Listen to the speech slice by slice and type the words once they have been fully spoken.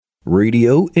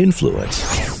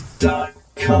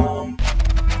RadioInfluence.com.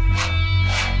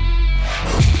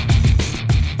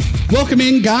 Welcome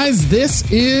in, guys.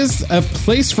 This is A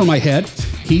Place for My Head.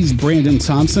 He's Brandon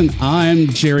Thompson. I'm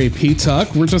Jerry P.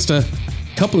 Tuck. We're just a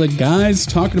couple of guys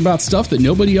talking about stuff that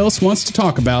nobody else wants to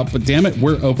talk about, but damn it,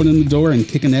 we're opening the door and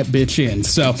kicking that bitch in.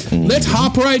 So let's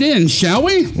hop right in, shall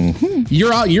we?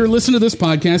 You're listening to this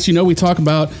podcast. You know, we talk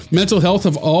about mental health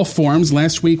of all forms.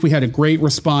 Last week, we had a great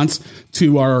response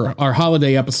to our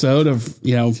holiday episode of,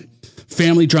 you know,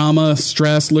 family drama,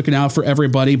 stress, looking out for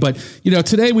everybody. But, you know,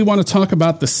 today we want to talk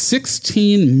about the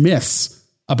 16 myths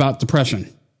about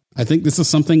depression. I think this is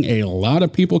something a lot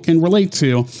of people can relate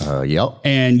to. Yep.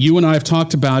 And you and I have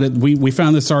talked about it. We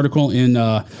found this article in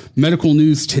Medical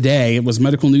News Today. It was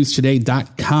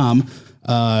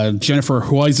medicalnewstoday.com. Jennifer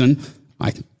Huizen.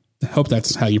 I hope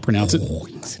that's how you pronounce it.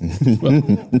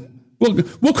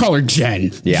 We'll call her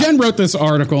Jen. Yeah. Jen wrote this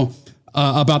article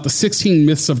about the 16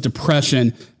 myths of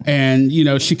depression. And, you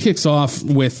know, she kicks off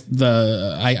with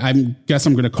I guess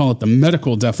I'm going to call it the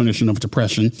medical definition of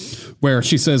depression, where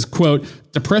she says, quote,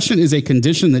 "Depression is a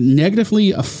condition that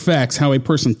negatively affects how a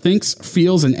person thinks,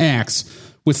 feels, and acts,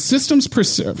 with symptoms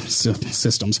persisting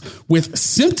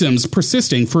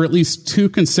for at least 2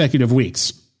 consecutive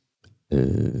weeks."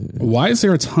 Why is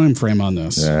there a time frame on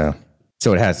this? Yeah.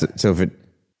 So it has. So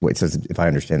if I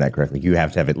understand that correctly, you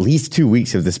have to have at least 2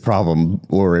 weeks of this problem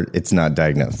or it's not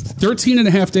diagnosed. 13 and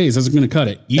a half days isn't going to cut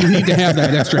it. You need to have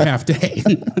that extra half day.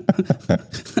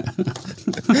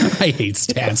 I hate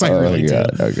stats. I really do.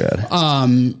 Oh, God.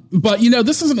 But, you know,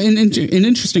 this is an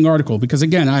interesting article because,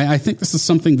 again, I think this is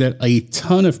something that a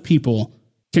ton of people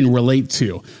can relate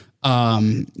to.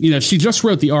 You know, she just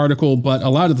wrote the article, but a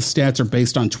lot of the stats are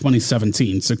based on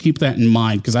 2017. So keep that in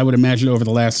mind, because I would imagine over the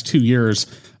last 2 years,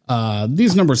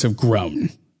 these numbers have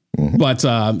grown. But,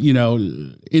 you know,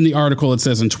 in the article, it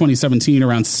says in 2017,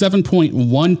 around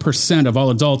 7.1% of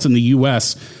all adults in the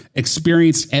U.S.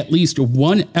 experienced at least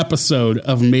one episode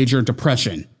of major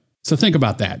depression. So think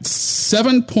about that.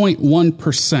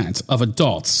 7.1% of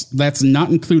adults. That's not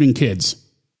including kids.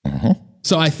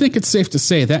 So I think it's safe to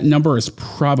say that number is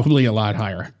probably a lot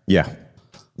higher. Yeah.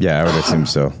 Yeah, I would assume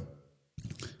so.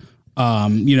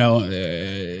 You know,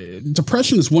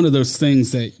 depression is one of those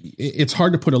things that it's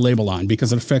hard to put a label on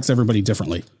because it affects everybody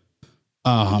differently.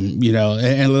 You know,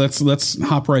 and let's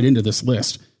hop right into this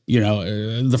list. You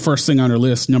know, the first thing on her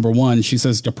list, number 1, she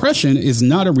says, depression is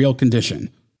not a real condition.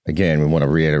 Again, we want to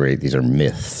reiterate, these are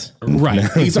myths. Right.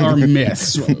 These are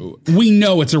myths. We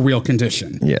know it's a real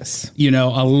condition. Yes. You know,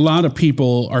 a lot of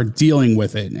people are dealing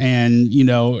with it. And, you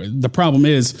know, the problem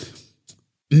is,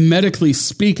 medically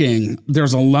speaking,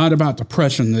 there's a lot about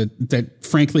depression that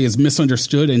frankly is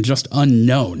misunderstood and just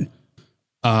unknown.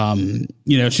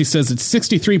 You know, she says it's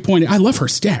 63. I love her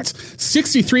stats.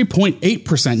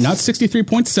 63.8%, not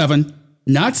 63.7,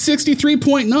 not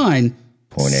 63.9,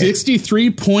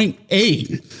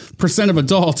 63.8% of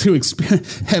adults who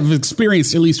have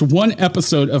experienced at least one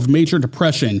episode of major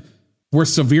depression were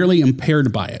severely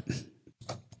impaired by it.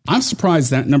 I'm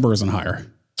surprised that number isn't higher.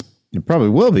 It probably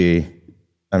will be.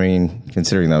 I mean,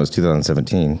 considering that was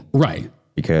 2017. Right.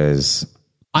 Because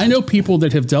I know people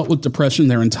that have dealt with depression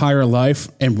their entire life,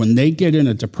 and when they get in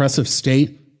a depressive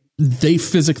state, they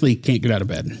physically can't get out of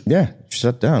bed. Yeah,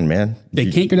 shut down, man.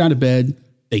 They can't get out of bed.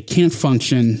 They can't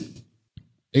function.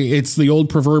 It's the old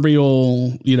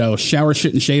proverbial, you know, shower,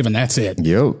 shit, and shave, and that's it.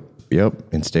 Yep,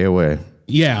 and stay away.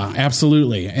 Yeah,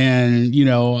 absolutely. And, you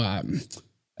know,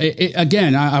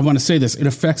 again, I want to say this. It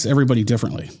affects everybody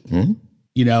differently.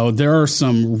 You know, there are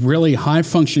some really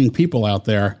high-functioning people out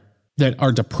there that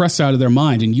are depressed out of their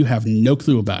mind, and you have no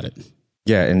clue about it.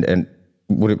 Yeah, and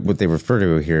what they refer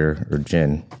to here, or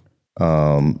Jen,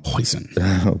 poison.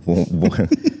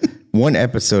 One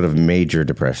episode of major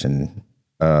depression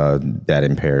that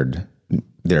impaired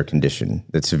their condition,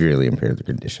 that severely impaired their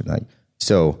condition. Like,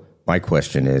 so my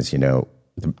question is, you know,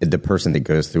 the person that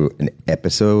goes through an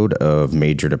episode of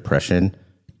major depression,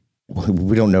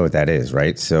 we don't know what that is,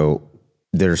 right? So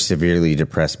they're severely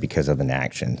depressed because of an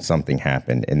action. Something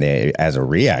happened, and they, as a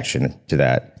reaction to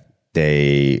that,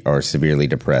 they are severely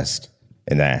depressed,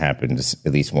 and that happens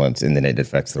at least once, and then it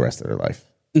affects the rest of their life.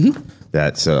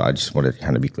 So I just wanted to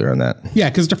kind of be clear on that. Yeah,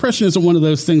 because depression isn't one of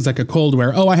those things like a cold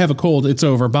where, oh, I have a cold, it's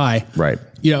over, bye. Right.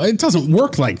 You know, it doesn't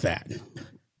work like that.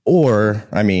 Or,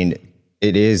 I mean,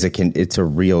 it's a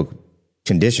real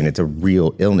condition. It's a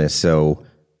real illness. So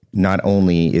not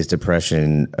only is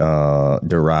depression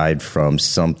derived from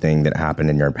something that happened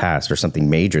in your past or something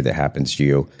major that happens to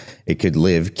you, it could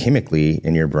live chemically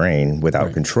in your brain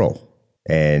without control.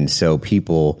 And so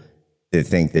people that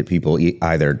think that people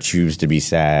either choose to be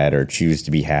sad or choose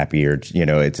to be happy, or, you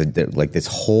know, it's like this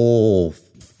whole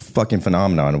fucking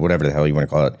phenomenon, whatever the hell you want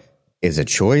to call it, is a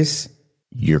choice.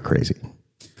 You're crazy.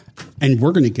 And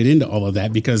we're going to get into all of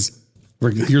that because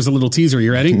here's a little teaser.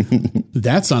 You ready?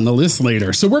 That's on the list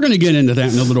later. So we're going to get into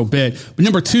that in a little bit. But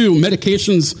number 2,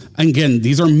 medications. Again,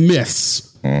 these are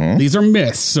myths. Mm-hmm. These are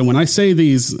myths. So when I say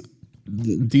these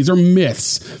are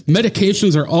myths.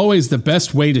 Medications are always the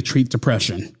best way to treat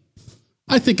depression.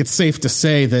 I think it's safe to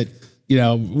say that, you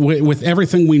know, with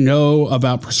everything we know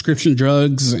about prescription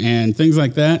drugs and things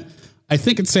like that, I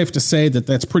think it's safe to say that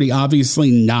that's pretty obviously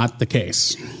not the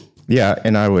case. Yeah.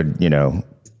 And I would, you know.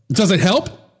 Does it help?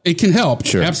 It can help.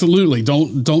 Sure. Absolutely.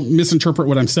 Don't misinterpret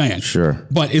what I'm saying. Sure.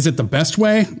 But is it the best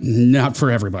way? Not for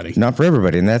everybody. Not for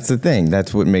everybody. And that's the thing.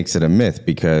 That's what makes it a myth,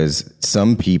 because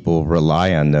some people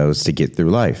rely on those to get through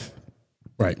life.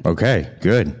 Right. Okay,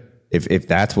 good. If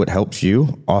that's what helps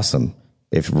you, awesome.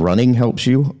 If running helps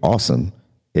you, awesome.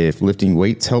 If lifting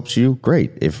weights helps you,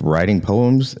 great. If writing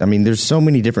poems, I mean, there's so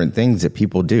many different things that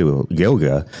people do,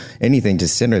 yoga, anything to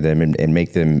center them and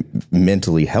make them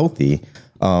mentally healthy.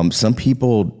 Some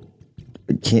people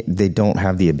they don't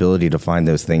have the ability to find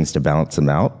those things to balance them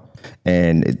out.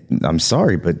 And I'm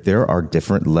sorry, but there are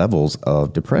different levels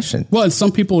of depression. Well, and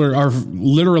some people are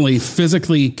literally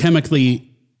physically, chemically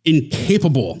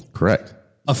incapable. Correct.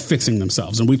 Of fixing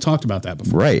themselves. And we've talked about that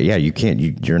before. Right. Yeah. You can't,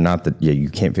 you're not you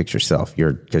can't fix yourself.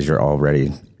 Because you're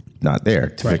already not there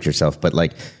to fix yourself. But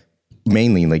like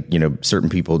mainly like, you know, certain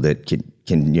people that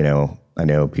can, you know, I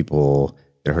know people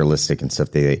that are holistic and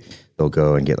stuff, they'll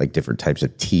go and get like different types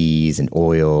of teas and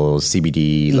oils,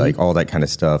 CBD, like all that kind of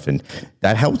stuff. And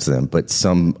that helps them. But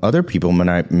some other people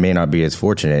may not be as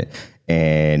fortunate,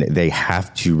 and they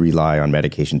have to rely on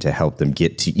medication to help them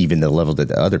get to even the level that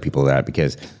the other people are at.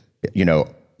 Because, you know,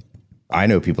 I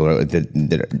know people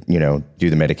that, you know,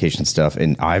 do the medication stuff,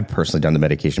 and I've personally done the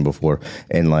medication before,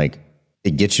 and like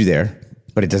it gets you there,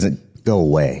 but it doesn't go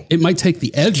away. It might take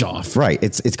the edge off. Right.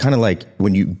 It's kind of like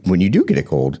when you do get a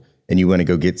cold and you want to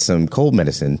go get some cold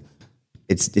medicine,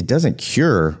 it doesn't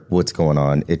cure what's going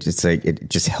on. It's just like it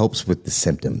just helps with the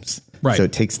symptoms. Right. So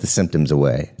it takes the symptoms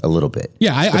away a little bit.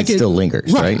 Yeah, I get, still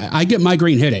lingers, right? I get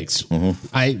migraine headaches. Mm-hmm.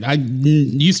 I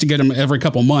used to get them every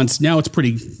couple months. Now it's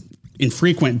pretty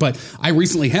infrequent, but I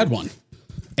recently had one.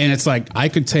 And it's like I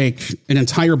could take an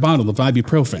entire bottle of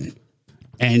ibuprofen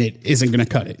and it isn't going to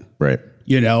cut it. Right.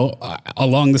 You know,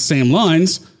 along the same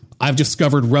lines, I've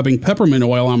discovered rubbing peppermint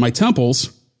oil on my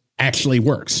temples actually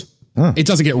works. Huh. It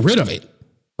doesn't get rid of it,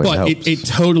 but it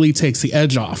totally takes the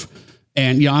edge off.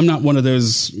 And yeah, I'm not one of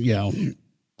those, you know,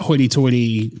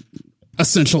 hoity-toity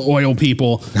essential oil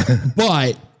people,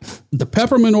 but the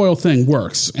peppermint oil thing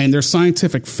works, and there's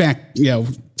scientific fact, you know,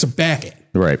 to back it.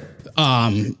 Right.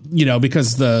 You know,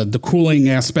 because the cooling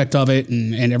aspect of it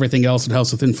and everything else, it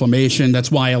helps with inflammation.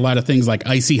 That's why a lot of things like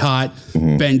Icy Hot,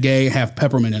 Bengay have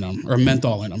peppermint in them or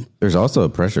menthol in them. There's also a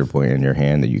pressure point in your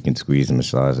hand that you can squeeze and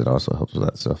massage. It also helps with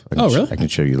that stuff. Really? I can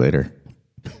show you later.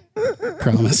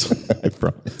 Promise. I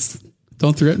promise.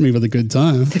 Don't threaten me with a good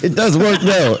time. It does work,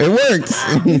 though. It works.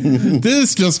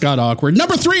 This just got awkward.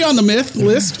 Number 3 on the myth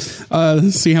list.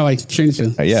 See how I changed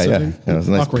it? Yeah. That was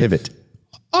a nice awkward. Pivot.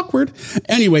 Awkward.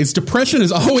 Anyways, depression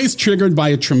is always triggered by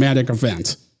a traumatic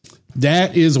event.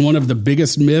 That is one of the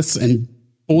biggest myths and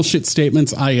bullshit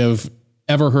statements I have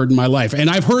ever heard in my life. And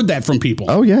I've heard that from people.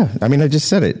 Oh, yeah. I mean, I just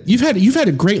said it. You've had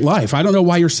a great life. I don't know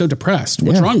why you're so depressed.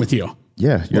 What's wrong with you?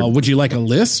 Yeah. Well, would you like a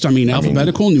list? I mean,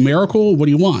 alphabetical, numerical? What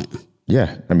do you want?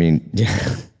 Yeah. I mean,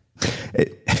 yeah.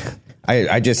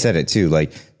 I just said it too.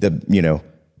 Like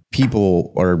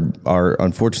people are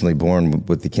unfortunately born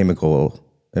with the chemical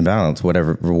imbalance,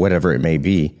 whatever it may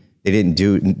be. They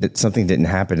didn't something didn't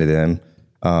happen to them.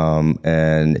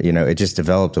 And you know, it just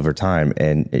developed over time,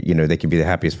 and you know, they could be the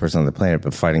happiest person on the planet,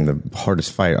 but fighting the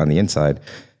hardest fight on the inside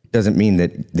doesn't mean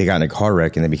that they got in a car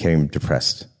wreck and they became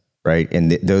depressed. Right.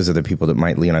 And those are the people that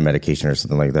might lean on medication or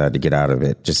something like that to get out of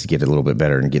it, just to get a little bit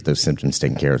better and get those symptoms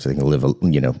taken care of so they can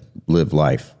live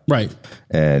life. Right.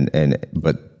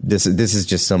 But this is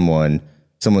just someone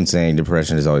saying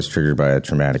depression is always triggered by a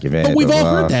traumatic event. But we've all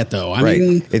heard that, though. I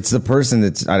mean, it's the person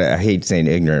that's, I hate saying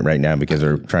ignorant right now because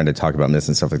they're trying to talk about myths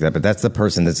and stuff like that, but that's the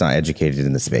person that's not educated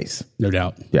in the space. No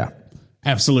doubt. Yeah.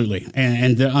 Absolutely.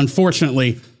 And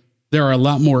unfortunately, there are a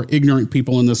lot more ignorant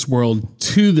people in this world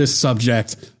to this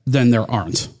subject than there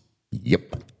aren't.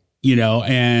 Yep. You know,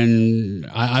 and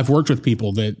I've worked with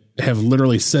people that have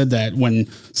literally said that when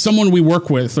someone we work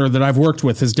with or that I've worked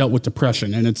with has dealt with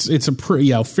depression, and it's a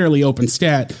pretty, fairly open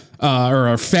stat or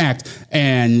a fact.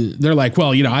 And they're like,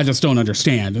 well, I just don't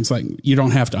understand. It's like, you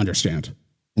don't have to understand.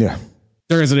 Yeah.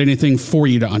 there isn't anything for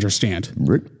you to understand.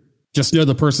 Right. Just know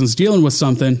the person's dealing with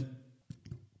something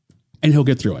and he'll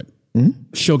get through it.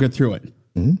 She'll get through it.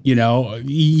 You know,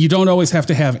 you don't always have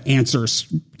to have answers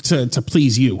to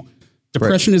please you.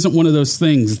 Depression isn't one of those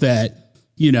things that,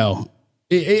 you know,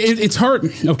 it's hard.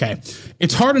 Okay.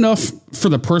 It's hard enough for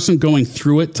the person going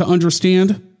through it to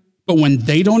understand, but when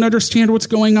they don't understand what's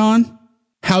going on,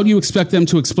 how do you expect them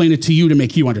to explain it to you to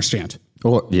make you understand?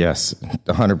 Well, yes,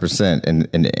 100%.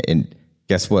 And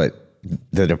guess what?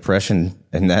 The depression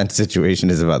in that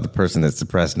situation is about the person that's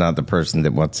depressed, not the person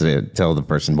that wants to tell the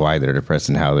person why they're depressed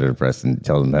and how they're depressed and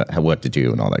tell them what to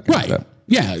do and all that kind of stuff.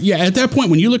 Yeah. Yeah. At that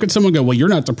point, when you look at someone and go, well, you're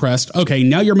not depressed. Okay.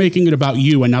 Now you're making it about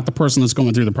you and not the person that's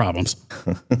going through the problems.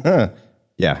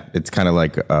 Yeah. It's kind of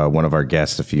like one of our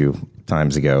guests a few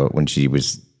times ago when she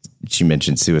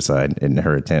mentioned suicide in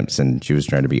her attempts and she was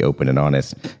trying to be open and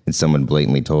honest and someone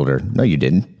blatantly told her, no, you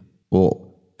didn't.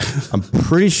 Well, I'm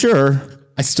pretty sure.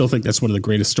 I still think that's one of the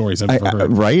greatest stories I've ever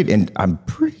heard. Right. And I'm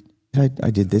pretty, I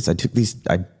did this. I took these,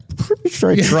 I'm pretty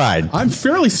sure I tried. I'm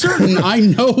fairly certain I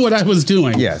know what I was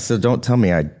doing. Yeah. So don't tell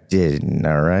me I didn't.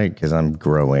 All right. Cause I'm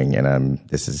growing and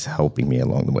this is helping me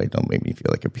along the way. Don't make me feel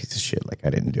like a piece of shit. Like I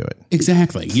didn't do it.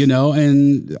 Exactly. You know,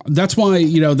 and that's why,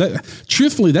 you know, that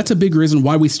truthfully, that's a big reason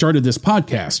why we started this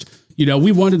podcast. You know,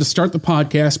 we wanted to start the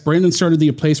podcast. Brandon started the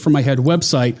A Place for My Head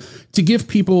website to give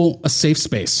people a safe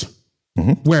space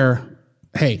where,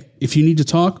 hey, if you need to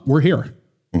talk, we're here.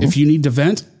 If you need to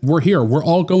vent, we're here. We're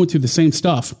all going through the same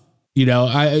stuff. You know,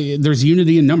 there's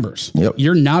unity in numbers. Yep.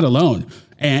 You're not alone.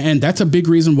 And that's a big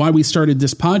reason why we started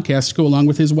this podcast to go along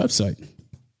with his website.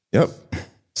 Yep.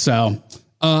 So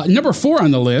number 4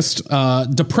 on the list,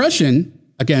 depression,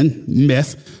 again,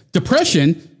 myth.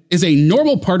 Depression is a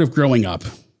normal part of growing up.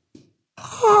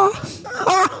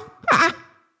 I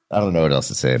don't know what else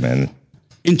to say, man.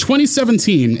 In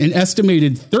 2017, an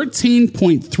estimated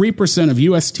 13.3% of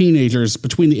U.S. teenagers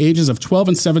between the ages of 12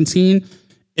 and 17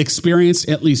 experienced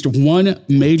at least one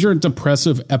major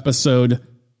depressive episode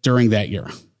during that year.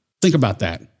 Think about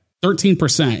that.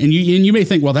 13%. And you may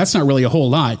think, well, that's not really a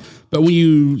whole lot. But when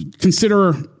you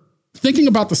consider thinking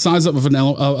about the size of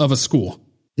a school,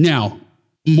 now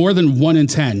more than 1 in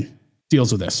 10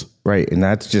 deals with this. Right. And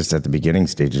that's just at the beginning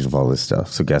stages of all this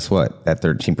stuff. So guess what? That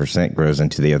 13% grows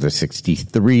into the other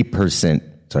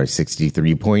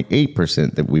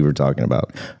 63.8% that we were talking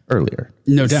about earlier.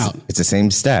 No doubt. It's the same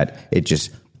stat. It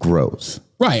just grows.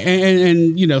 Right.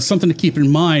 And, you know, something to keep in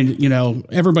mind, you know,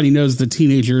 everybody knows that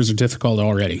teenage years are difficult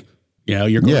already. You know,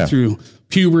 you're going through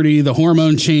puberty, the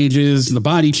hormone changes, the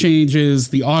body changes,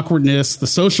 the awkwardness, the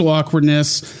social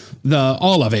awkwardness,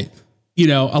 all of it. You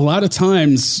know, a lot of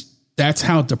times that's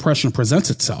how depression presents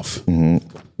itself.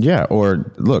 Yeah.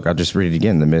 Or look, I'll just read it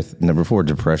again. The myth number 4,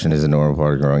 depression is a normal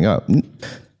part of growing up.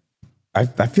 I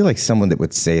feel like someone that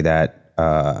would say that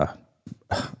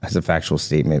as a factual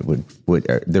statement would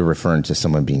they're referring to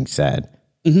someone being sad.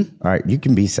 All right. You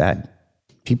can be sad.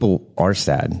 People are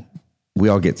sad. We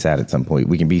all get sad at some point.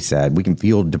 We can be sad. We can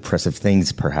feel depressive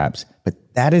things perhaps, but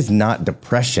that is not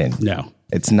depression. No,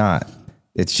 it's not.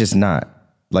 It's just not.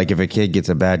 Like if a kid gets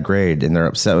a bad grade and they're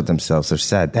upset with themselves, they're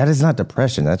sad. That is not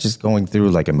depression. That's just going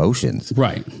through like emotions.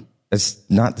 Right. It's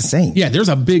not the same. Yeah. There's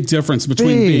a big difference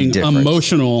between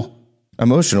emotional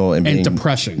and being,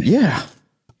 depression. Yeah.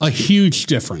 A huge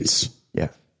difference. Yeah.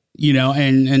 You know,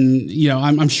 and you know,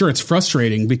 I'm sure it's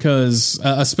frustrating because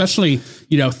especially,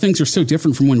 you know, things are so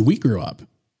different from when we grew up.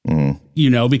 You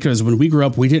know, because when we grew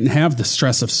up, we didn't have the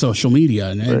stress of social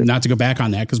media and not to go back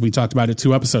on that because we talked about it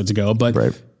 2 episodes ago, but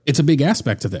it's a big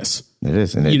aspect of this. It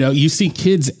is. You know, you see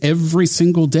kids every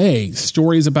single day,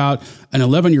 stories about an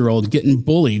 11-year-old getting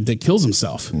bullied that kills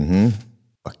himself.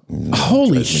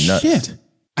 Holy shit.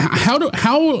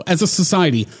 How as a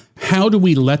society, how do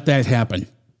we let that happen?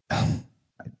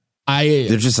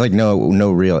 There's just like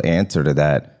no real answer to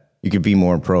that. You could be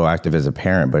more proactive as a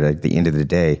parent, but at the end of the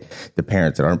day, the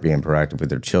parents that aren't being proactive with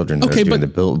their children, that are doing the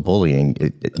bullying,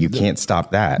 you can't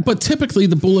stop that. But typically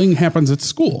the bullying happens at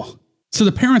school. So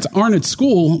the parents aren't at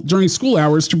school during school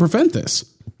hours to prevent this.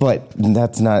 But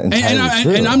that's not entirely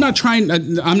true. And I'm not trying,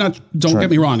 don't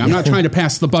get me wrong. I'm not trying to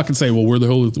pass the buck and say, well, where the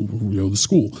hell is the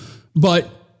school? But,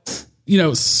 you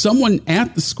know, someone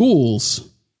at the schools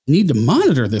need to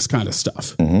monitor this kind of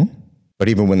stuff. But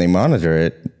even when they monitor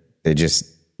it, they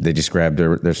just grab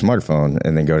their smartphone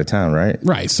and then go to town, right?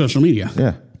 Right. Social media.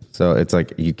 Yeah. So it's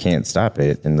like you can't stop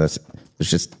it unless it's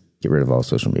just get rid of all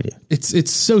social media.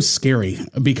 It's so scary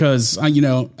because, you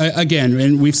know, again,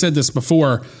 and we've said this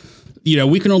before, you know,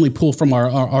 we can only pull from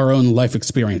our own life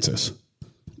experiences.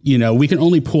 You know, we can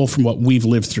only pull from what we've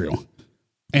lived through.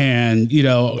 And, you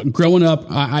know, growing up,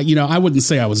 I wouldn't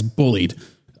say I was bullied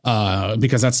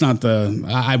because that's not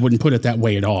I wouldn't put it that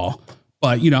way at all.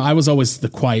 But, you know, I was always the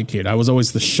quiet kid. I was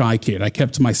always the shy kid. I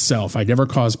kept to myself. I never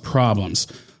caused problems.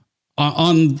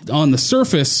 On the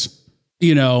surface,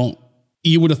 you know,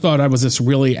 you would have thought I was this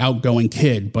really outgoing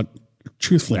kid, but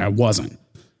truthfully, I wasn't.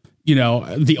 You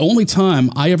know, the only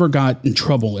time I ever got in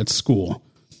trouble at school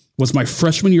was my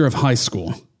freshman year of high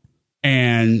school.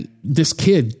 And this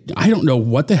kid, I don't know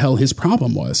what the hell his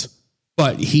problem was,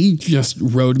 but he just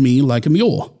rode me like a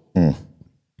mule.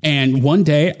 And one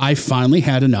day I finally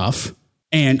had enough,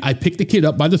 and I picked the kid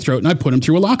up by the throat and I put him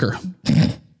through a locker.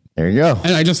 There you go.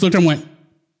 And I just looked and went,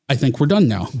 I think we're done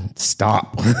now.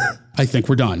 Stop. I think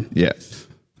we're done. Yeah.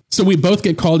 So we both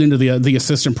get called into the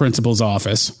assistant principal's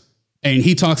office. And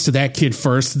he talks to that kid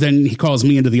first. Then he calls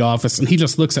me into the office, and he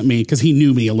just looks at me because he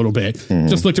knew me a little bit.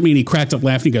 Just looked at me and he cracked up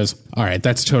laughing. He goes, all right,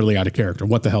 that's totally out of character.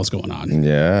 What the hell's going on?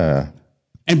 Yeah.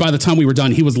 And by the time we were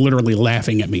done, he was literally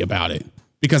laughing at me about it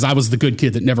because I was the good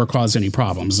kid that never caused any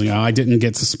problems. You know, I didn't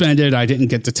get suspended. I didn't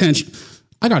get detention.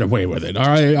 I got away with it. All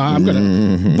right.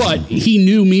 But he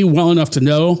knew me well enough to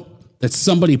know that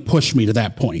somebody pushed me to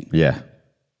that point. Yeah.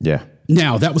 Yeah.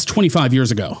 Now, that was 25 years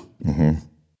ago.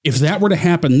 If that were to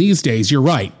happen these days, you're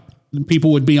right.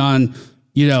 People would be on,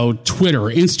 you know, Twitter,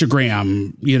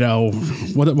 Instagram, you know,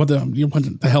 what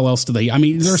the hell else do they? I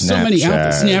mean, there's so many out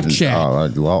there.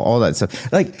 Snapchat, all that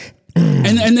stuff. Like,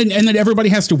 and then everybody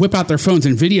has to whip out their phones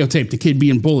and videotape the kid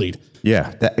being bullied.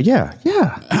 Yeah,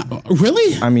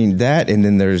 Really? I mean that, and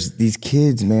then there's these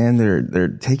kids, man. They're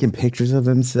taking pictures of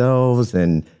themselves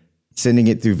and sending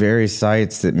it through various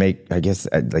sites that make, I guess,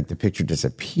 like the picture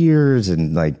disappears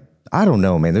and like. I don't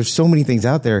know, man. There's so many things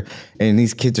out there, and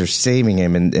these kids are saving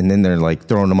him, and then they're like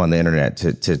throwing them on the internet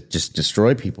to just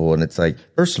destroy people. And it's like,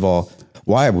 first of all,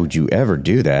 why would you ever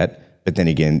do that? But then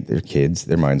again, they're kids,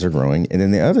 their minds are growing. And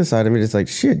then the other side of it is like,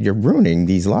 shit, you're ruining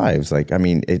these lives. Like, I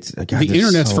mean, it's God, the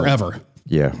internet's forever.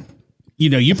 Yeah. You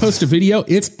know, you post a video,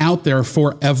 it's out there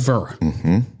forever.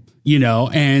 You know,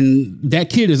 and that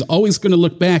kid is always going to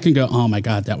look back and go, oh my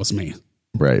God, that was me.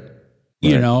 Right.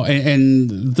 You know,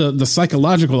 and the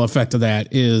psychological effect of that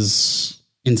is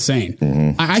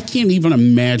insane. I can't even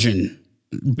imagine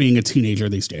being a teenager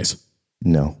these days.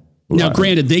 No. Now,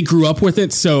 granted, they grew up with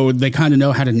it, so they kind of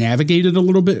know how to navigate it a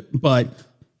little bit. But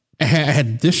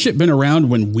had this shit been around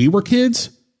when we were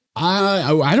kids,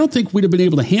 I don't think we'd have been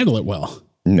able to handle it well.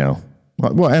 No.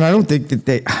 Well, and I don't think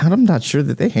that I'm not sure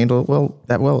that they handle it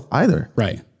that well either.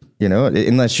 Right. You know,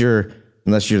 unless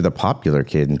you're the popular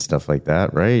kid and stuff like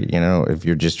that, right? You know, if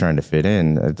you're just trying to fit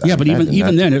in. Yeah, but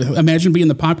even then, imagine being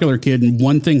the popular kid and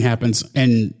one thing happens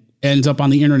and ends up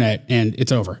on the internet and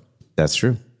it's over. That's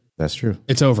true.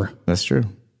 It's over. That's true.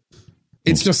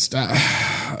 It's just,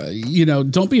 you know,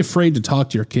 don't be afraid to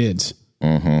talk to your kids.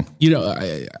 You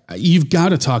know, you've got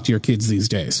to talk to your kids these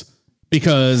days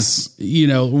because, you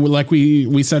know, like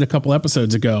we said a couple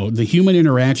episodes ago, the human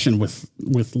interaction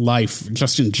with life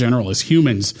just in general as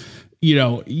humans, you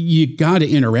know, you got to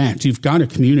interact. You've got to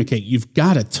communicate. You've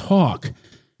got to talk.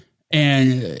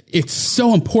 And it's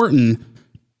so important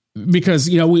because,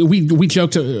 you know, we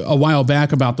joked a while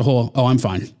back about the whole, oh, I'm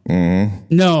fine.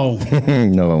 No.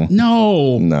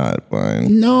 No. Not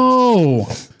fine. No.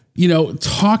 You know,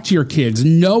 talk to your kids.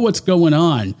 Know what's going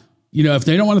on. You know, if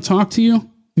they don't want to talk to you,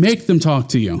 make them talk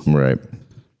to you. Right.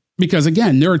 Because,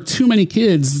 again, there are too many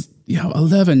kids, you know,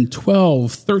 11,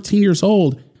 12, 13 years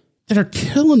old that are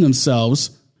killing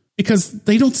themselves because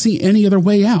they don't see any other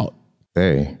way out.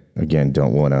 They, again,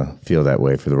 don't want to feel that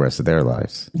way for the rest of their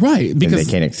lives. Right. Because and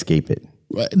they can't escape it.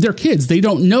 They're kids. They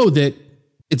don't know that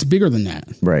it's bigger than that.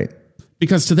 Right.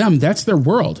 Because to them, that's their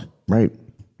world. Right.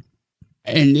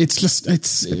 And it's just, it's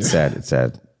sad. It's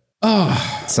sad.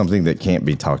 It's something that can't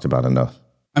be talked about enough.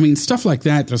 I mean, stuff like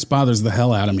that just bothers the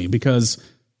hell out of me because,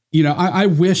 you know, I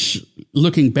wish,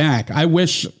 looking back, I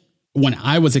wish when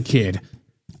I was a kid,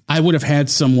 I would have had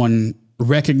someone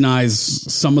recognize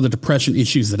some of the depression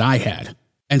issues that I had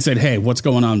and said, hey, what's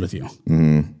going on with you?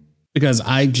 Because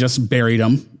I just buried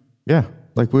them. Yeah.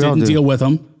 Like we all didn't do. deal with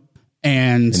them.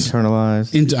 And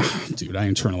internalized. Dude, I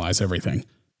internalize everything.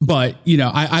 But, you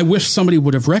know, I wish somebody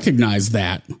would have recognized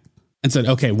that and said,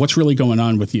 okay, what's really going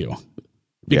on with you?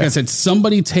 Because had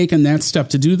somebody taken that step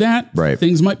to do that, right,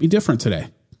 things might be different today.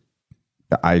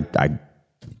 I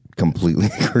completely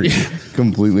agree.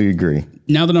 Completely agree.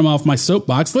 Now that I'm off my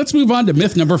soapbox, let's move on to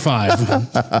myth number 5.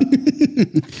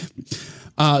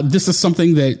 This is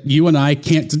something that you and I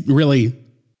can't really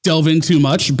delve into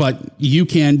much, but you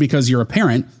can because you're a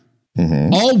parent.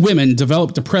 All women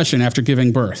develop depression after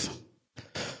giving birth.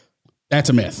 That's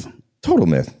a myth. Total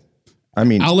myth. I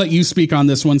mean, I'll let you speak on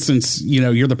this one since,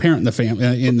 you're the parent in the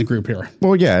family in the group here.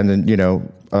 Well, yeah. And then,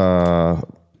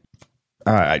 I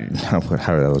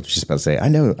was just about to say,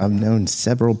 I've known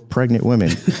several pregnant women.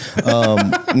 You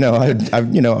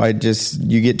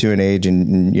get to an age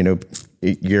and,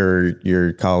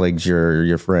 your colleagues,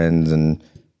 your friends and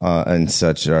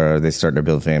such they start to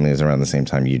build families around the same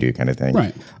time you do, kind of thing.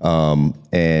 Right. And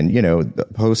the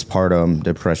postpartum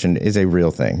depression is a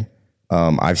real thing.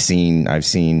 I've seen,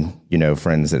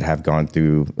 friends that have gone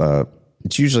through,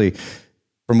 it's usually,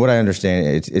 from what I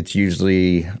understand, it's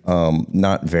usually,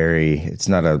 it's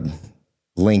not a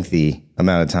lengthy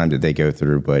amount of time that they go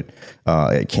through, but,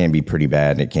 it can be pretty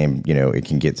bad and it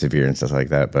can get severe and stuff like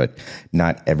that, but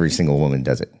not every single woman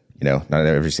does it. Not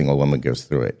every single woman goes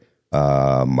through it.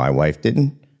 My wife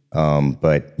didn't.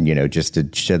 But just to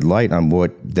shed light on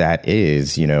what that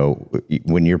is,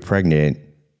 when you're pregnant,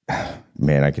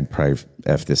 man, I could probably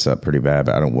F this up pretty bad,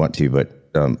 but I don't want to.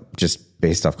 But just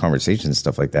based off conversations and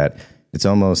stuff like that, it's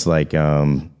almost like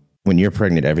when you're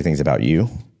pregnant, everything's about you.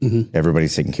 Mm-hmm.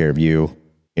 Everybody's taking care of you.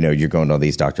 You're going to all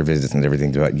these doctor visits and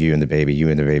everything's about you and the baby, you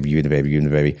and the baby, you and the baby, you and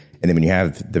the baby. And then when you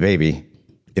have the baby,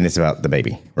 then it's about the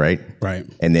baby, right? Right.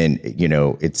 And then,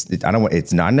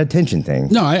 it's not an attention thing.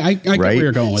 No, I get where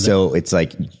you're going with it. So it's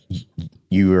like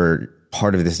you are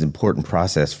part of this important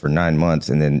process for 9 months,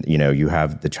 and then you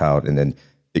have the child, and then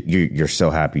you're so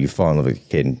happy, you fall in love with the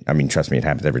kid. And, I mean, trust me, it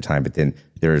happens every time. But then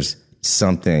there's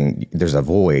a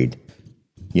void,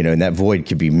 and that void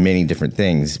could be many different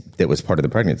things that was part of the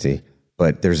pregnancy.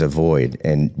 But there's a void,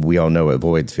 and we all know what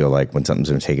voids feel like when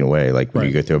something's been taken away. Like when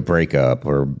you go through a breakup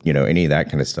or any of that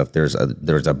kind of stuff. There's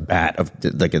a bat of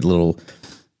like a little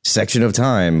section of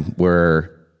time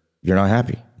where you're not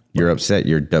happy, you're upset,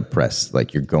 you're depressed,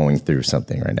 like you're going through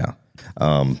something right now.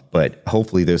 But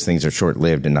hopefully those things are short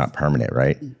lived and not permanent,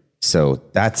 right? So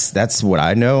that's what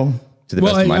I know. To the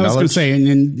best of my knowledge. I was going to say,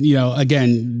 and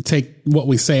again, take what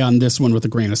we say on this one with a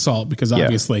grain of salt, because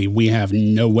obviously we have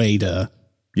no way to.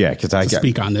 Yeah, because I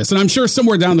speak on this, and I'm sure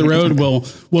somewhere down the road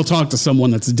we'll talk to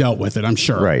someone that's dealt with it. I'm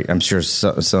sure, right? I'm sure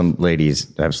some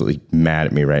lady's absolutely mad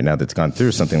at me right now that's gone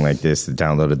through something like this, that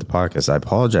downloaded the podcast. I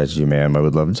apologize to you, ma'am. I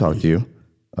would love to talk to you.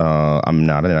 I'm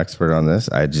not an expert on this.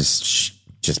 I just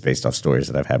based off stories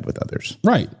that I've had with others,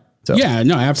 right? So. Yeah,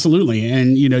 no, absolutely.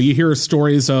 And you hear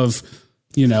stories of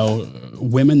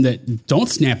women that don't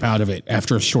snap out of it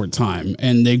after a short time,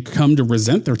 and they come to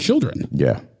resent their children.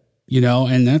 Yeah.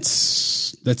 And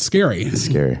that's scary. It's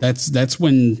scary. That's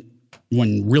when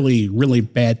really, really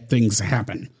bad things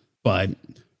happen. But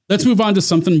let's move on to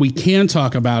something we can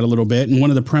talk about a little bit. And one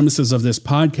of the premises of this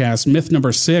podcast, myth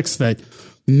number 6, that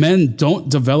men don't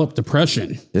develop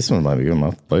depression. This one might be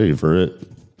my favorite.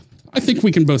 I think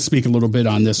we can both speak a little bit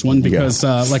on this one because,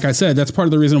 like I said, that's part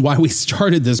of the reason why we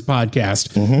started this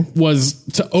podcast was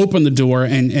to open the door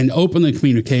and open the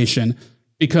communication,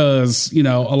 because,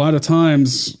 a lot of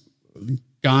times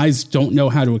guys don't know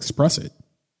how to express it.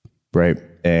 Right.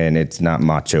 And it's not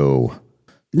macho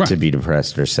to be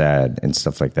depressed or sad and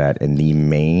stuff like that. And the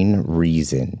main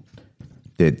reason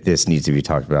that this needs to be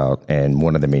talked about, and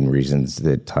one of the main reasons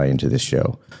that tie into this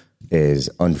show, is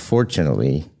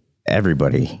unfortunately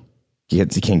everybody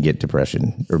can get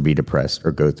depression or be depressed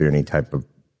or go through any type of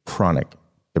chronic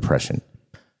depression.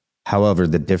 However,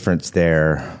 the difference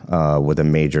there with a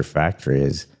major factor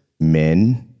is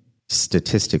men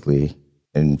statistically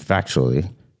and factually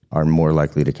are more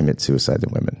likely to commit suicide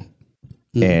than women.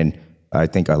 Mm. And I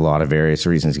think a lot of various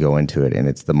reasons go into it. And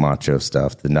it's the macho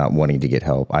stuff, the not wanting to get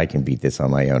help. I can beat this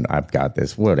on my own. I've got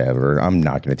this, whatever. I'm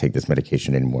not going to take this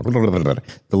medication anymore. The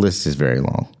list is very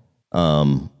long.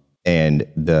 And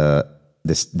the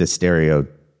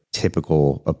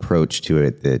stereotypical approach to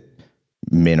it that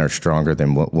men are stronger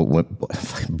than what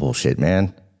bullshit,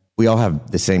 man. We all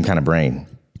have the same kind of brain.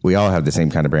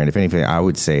 If anything, I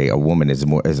would say a woman is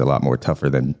a lot more tougher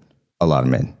than a lot of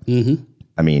men. Mm-hmm.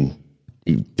 I mean,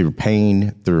 through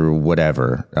pain, through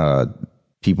whatever,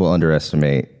 people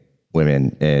underestimate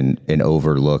women and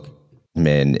overlook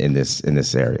men in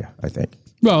this area, I think.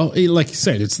 Well, like you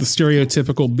said, it's the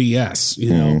stereotypical BS,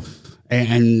 know,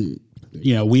 and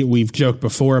we've joked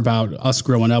before about us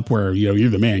growing up where, you're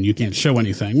the man, you can't show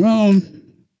anything. Well, you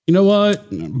know what?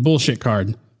 Bullshit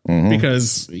card. Mm-hmm.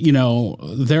 Because,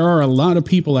 there are a lot of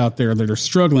people out there that are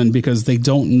struggling because they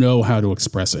don't know how to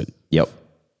express it. Yep.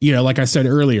 Like I said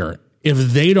earlier, if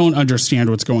they don't understand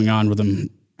what's going on with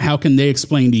them, how can they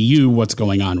explain to you what's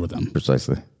going on with them?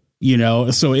 Precisely.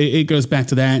 So it goes back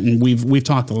to that. And we've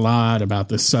talked a lot about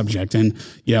this subject, and,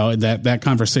 that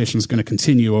conversation is going to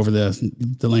continue over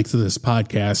the length of this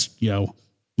podcast,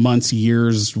 months,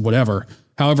 years, whatever.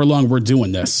 however long we're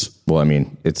doing this. Well, I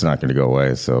mean, it's not going to go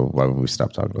away, so why would we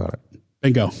stop talking about it?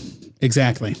 Bingo.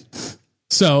 Exactly.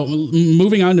 So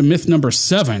moving on to myth number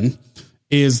 7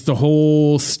 is the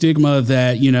whole stigma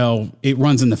that, you know, it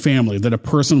runs in the family, that a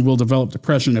person will develop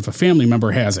depression if a family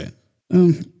member has it.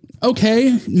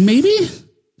 Okay, maybe,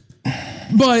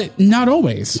 but not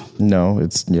always. No,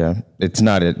 it's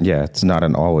not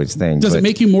an always thing. Does it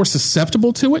make you more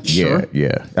susceptible to it? Sure.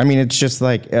 Yeah. I mean, it's just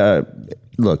like,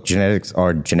 look, genetics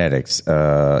are genetics.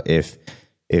 If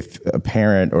a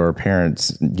parent or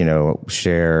parents, you know,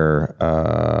 share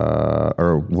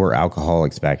or were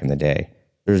alcoholics back in the day,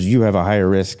 you have a higher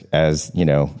risk as, you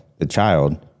know, the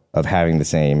child of having the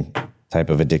same type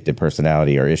of addictive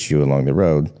personality or issue along the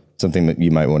road, something that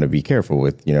you might want to be careful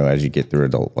with, you know, as you get through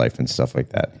adult life and stuff like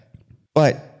that.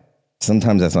 But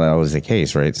sometimes that's not always the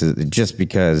case, right? So just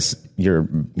because your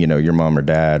mom or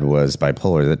dad was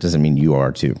bipolar, that doesn't mean you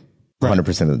are too,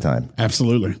 100% of the time.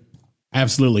 Absolutely.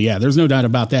 Yeah. There's no doubt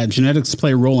about that. Genetics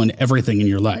play a role in everything in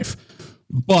your life.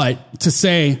 But to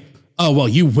say, oh, well,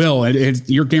 you will,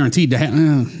 you're guaranteed to have,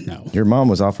 no. Your mom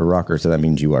was off her rocker, so that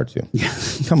means you are too.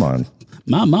 Come on.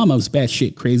 My mama's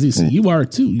batshit crazy, so you are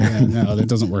too. Yeah, no, that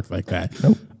doesn't work like that.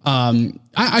 Nope.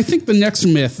 I think the next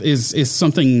myth is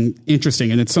something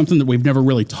interesting, and it's something that we've never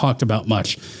really talked about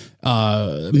much.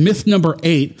 Myth number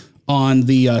 8 on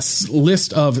the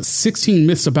list of 16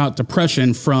 myths about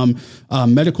depression from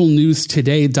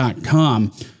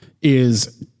medicalnewstoday.com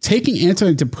is taking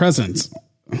antidepressants.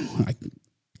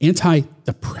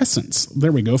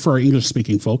 There we go for our English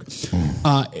speaking folk.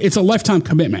 It's a lifetime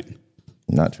commitment.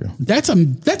 Not true. That's a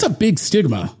big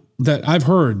stigma that I've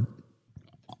heard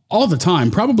all the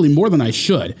time, probably more than I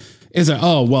should, is that,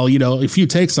 oh, well, you know, if you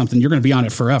take something, you're going to be on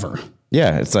it forever.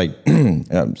 Yeah, it's like,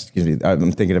 excuse me,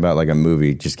 I'm thinking about like a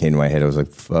movie just came to my head. I was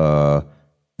like,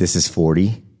 This Is 40.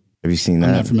 Have you seen that?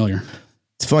 I'm not familiar.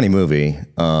 It's a funny movie,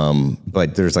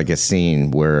 but there's like a scene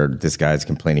where this guy's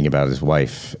complaining about his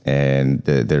wife and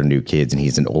their new kids, and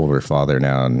he's an older father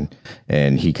now,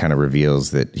 and he kind of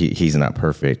reveals that he's not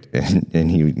perfect,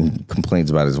 and he complains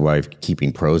about his wife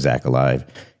keeping Prozac alive.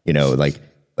 You know, like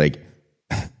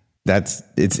that's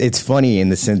it's funny in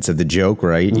the sense of the joke,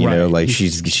 right? You know, like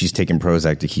she's taking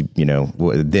Prozac to keep, you know,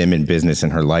 them in business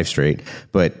and her life straight.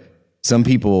 But some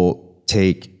people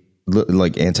take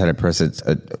like antidepressants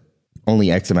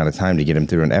only X amount of time to get them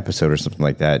through an episode or something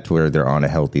like that, to where they're on a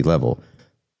healthy level.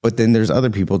 But then there's other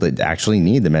people that actually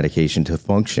need the medication to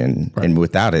function, and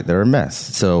without it, they're a mess.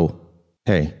 So,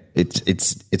 hey,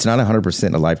 it's not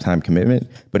 100% a lifetime commitment,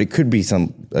 but it could be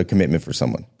a commitment for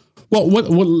someone. Well,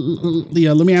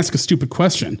 let me ask a stupid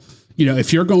question. You know,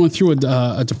 if you're going through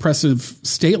a depressive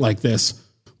state like this,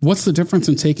 what's the difference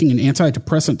in taking an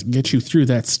antidepressant to get you through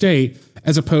that state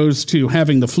as opposed to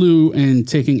having the flu and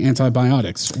taking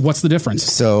antibiotics? What's the difference?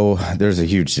 So there's a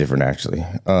huge difference, actually.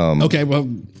 Okay, well,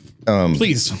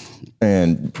 please.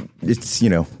 And it's, you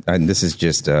know, and this is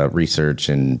just research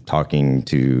and talking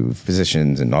to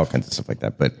physicians and all kinds of stuff like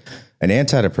that. But an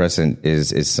antidepressant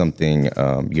is something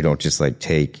you don't just like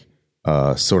take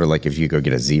sort of like if you go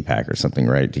get a Z-Pack or something,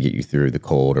 right, to get you through the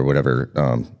cold or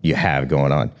whatever you have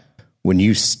going on. When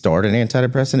you start an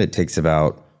antidepressant, it takes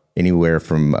about anywhere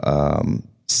from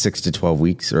 6 to 12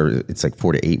 weeks, or it's like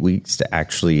 4 to 8 weeks to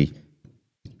actually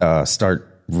start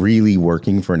really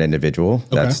working for an individual.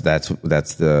 Okay. That's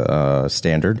the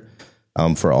standard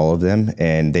for all of them.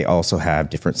 And they also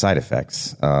have different side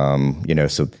effects. You know,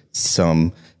 so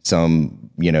some,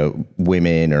 you know,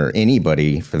 women or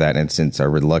anybody for that instance are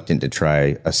reluctant to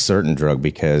try a certain drug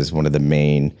because one of the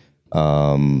main,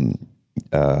 you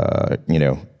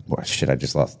know, I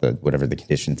just lost whatever the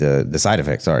condition, the side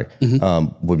effect,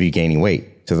 would be gaining weight.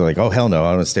 So they're like, oh, hell no,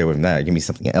 I want to stay away from that. Give me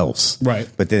something else. Right.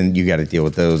 But then you got to deal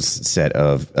with those set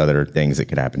of other things that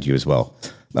could happen to you as well.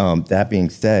 That being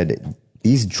said,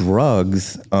 these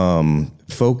drugs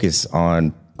focus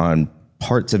on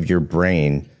parts of your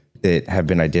brain that have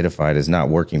been identified as not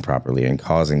working properly and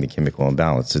causing the chemical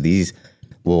imbalance. So these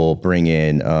will bring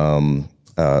in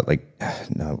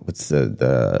what's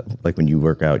the like when you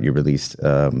work out, you release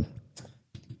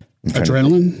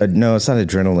adrenaline? No, it's not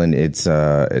adrenaline. It's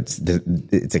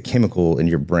a chemical in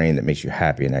your brain that makes you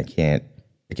happy, and I can't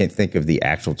think of the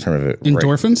actual term of it.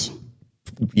 Endorphins?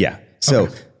 Right. Yeah. So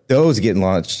those get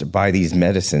launched by these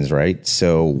medicines, right?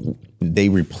 So they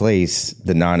replace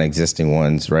the non-existing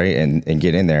ones, right? And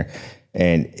get in there.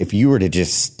 And if you were to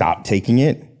just stop taking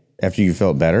it after you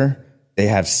felt better, they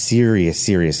have serious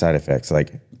side effects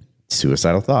like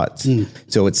suicidal thoughts.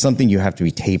 So it's something you have to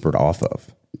be tapered off of.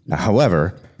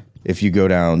 However, If you go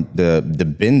down the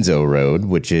benzo road,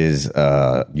 which is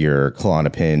your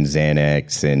Klonopin,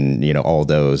 Xanax, and all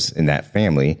those in that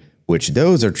family, which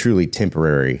those are truly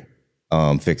temporary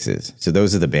fixes. So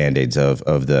those are the Band-Aids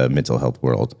of the mental health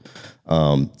world.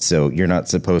 So you're not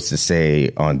supposed to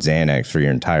stay on Xanax for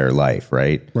your entire life,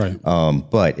 right? Right.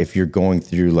 But if you're going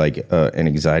through like an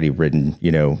anxiety-ridden,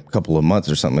 couple of months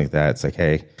or something like that, it's like,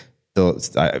 hey,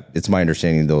 it's my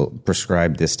understanding they'll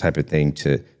prescribe this type of thing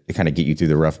to kind of get you through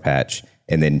the rough patch,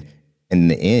 and then in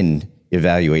the end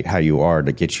evaluate how you are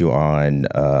to get you on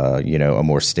a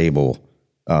more stable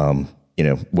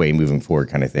way moving forward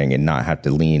kind of thing, and not have to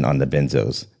lean on the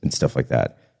benzos and stuff like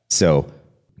that. So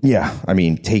yeah, I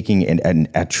mean, taking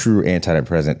a true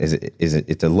antidepressant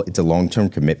it's a long-term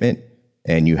commitment,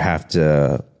 and you have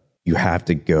to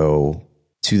go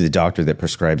to the doctor that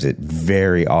prescribes it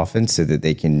very often so that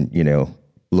they can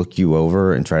look you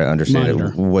over and try to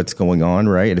understand what's going on,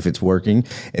 right? And if it's working,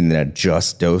 and then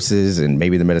adjust doses, and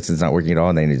maybe the medicine's not working at all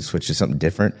and they need to switch to something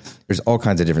different. There's all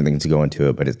kinds of different things to go into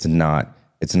it, but it's not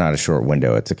a short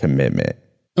window. It's a commitment.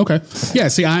 Okay. Yeah.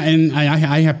 See,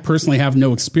 I personally have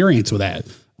no experience with that.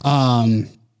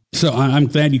 So I'm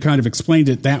glad you kind of explained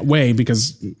it that way,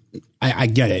 because I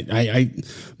get it.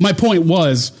 My point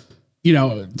was,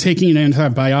 taking an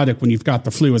antibiotic when you've got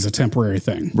the flu is a temporary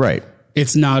thing. Right.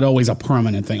 It's not always a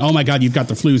permanent thing. Oh my God, you've got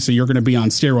the flu, so you're going to be on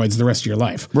steroids the rest of your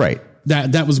life. Right.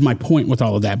 That was my point with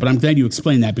all of that. But I'm glad you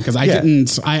explained that, because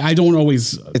I don't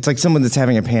always. It's like someone that's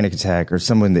having a panic attack, or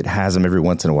someone that has them every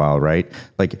once in a while, right?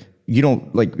 Like, you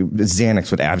don't like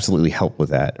Xanax would absolutely help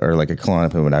with that, or like a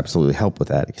Klonopin would absolutely help with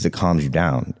that, because it calms you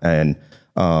down. And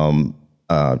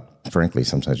frankly,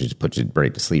 sometimes you just put you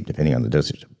right to sleep depending on the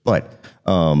dosage. But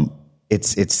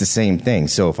it's the same thing.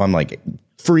 So if I'm like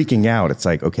freaking out, it's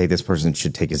like, okay, this person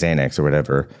should take a Xanax or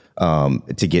whatever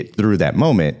to get through that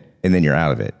moment, and then you're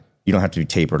out of it. You don't have to be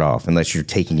tapered off unless you're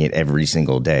taking it every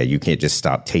single day. You can't just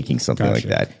stop taking something like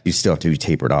that. You still have to be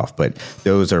tapered off. But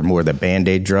those are more the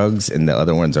Band-Aid drugs, and the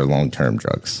other ones are long-term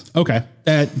drugs. Okay.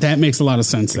 That makes a lot of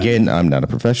sense then. Again, I'm not a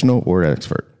professional or an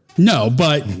expert. No,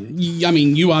 but I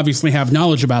mean, you obviously have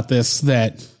knowledge about this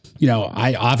that,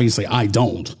 I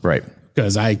don't. Right.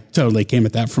 Because I totally came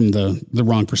at that from the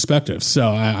wrong perspective. So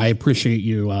I appreciate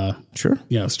you,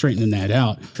 straightening that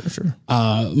out. Sure.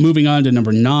 Moving on to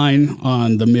number 9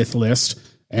 on the myth list,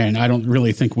 and I don't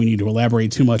really think we need to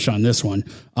elaborate too much on this one.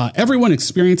 Everyone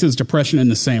experiences depression in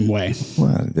the same way.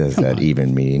 What does that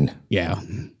even mean? Yeah.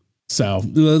 So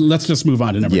let's just move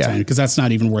on to number 10, because that's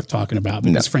not even worth talking about,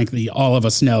 because frankly, all of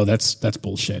us know that's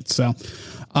bullshit. So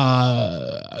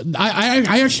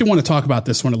I actually want to talk about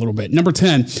this one a little bit. Number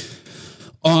 10.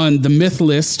 On the myth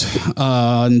list,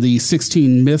 on the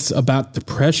 16 myths about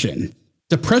depression,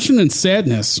 depression and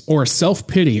sadness or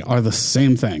self-pity are the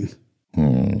same thing.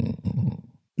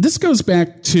 This goes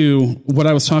back to what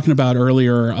I was talking about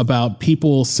earlier about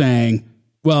people saying,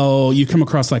 well, you come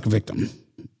across like a victim.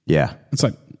 Yeah. It's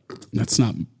like, that's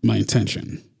not my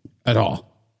intention at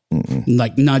all.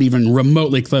 Like, not even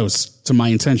remotely close to my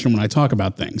intention when I talk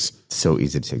about things. So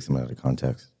easy to take something out of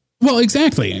context. Well,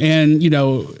 exactly. And,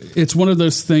 it's one of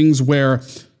those things where,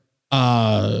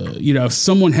 if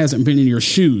someone hasn't been in your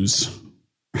shoes,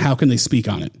 how can they speak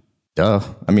on it? Duh.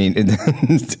 I mean,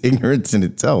 it's ignorance in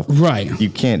itself. Right. You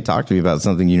can't talk to me about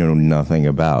something you know nothing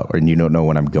about, and you don't know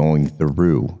what I'm going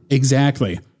through.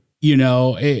 Exactly.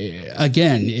 Depression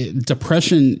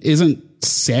isn't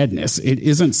sadness. It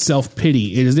isn't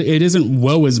self-pity. It isn't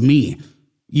woe is me.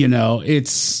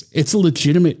 It's a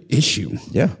legitimate issue.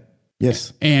 Yeah.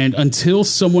 Yes. And until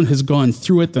someone has gone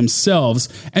through it themselves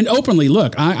and openly,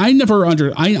 look, I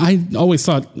always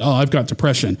thought, oh, I've got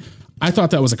depression. I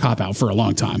thought that was a cop-out for a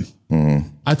long time.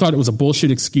 I thought it was a bullshit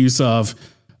excuse of,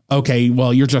 okay,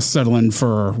 well, you're just settling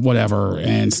for whatever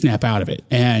and snap out of it.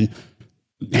 And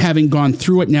having gone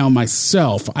through it now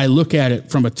myself, I look at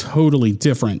it from a totally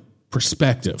different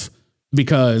perspective,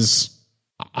 because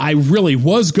I really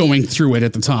was going through it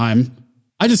at the time.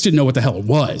 I just didn't know what the hell it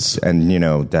was. And,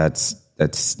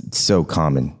 that's so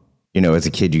common. As a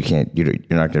kid, you're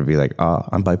not going to be like, oh,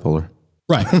 I'm bipolar.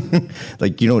 Right.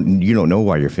 Like, you don't know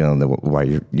why you're feeling why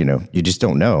you just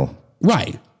don't know.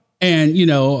 Right. And,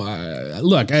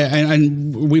 look,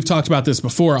 and we've talked about this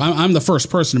before. I'm the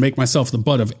first person to make myself the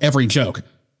butt of every joke.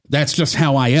 That's just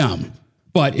how I am.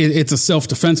 But it's a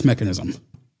self-defense mechanism.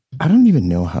 I don't even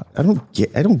know how. I don't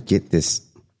get this.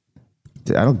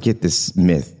 I don't get this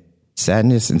myth.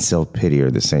 Sadness and self-pity are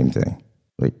the same thing.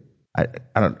 Like,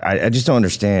 I just don't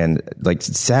understand. Like,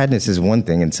 sadness is one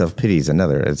thing and self-pity is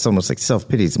another. It's almost like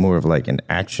self-pity is more of like an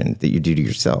action that you do to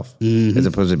yourself, as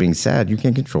opposed to being sad. You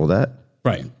can't control that.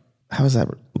 Right. How is that?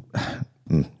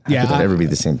 How could that ever be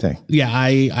the same thing? Yeah,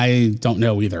 I don't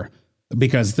know either,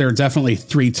 because they're definitely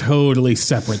three totally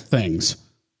separate things.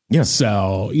 Yeah.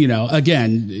 So,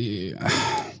 again,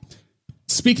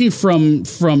 speaking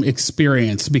from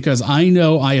experience, because I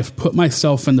know I have put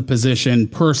myself in the position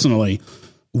personally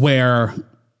where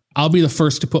I'll be the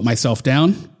first to put myself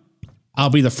down. I'll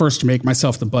be the first to make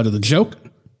myself the butt of the joke.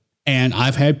 And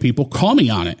I've had people call me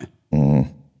on it.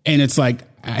 And it's like,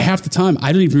 half the time,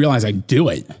 I don't even realize I do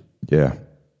it. Yeah.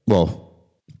 Well,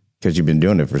 because you've been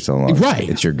doing it for so long. Right.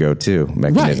 It's your go-to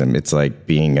mechanism. Right. It's like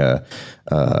being an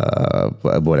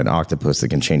octopus that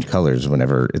can change colors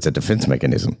whenever it's a defense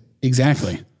mechanism.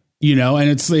 Exactly. And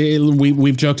it's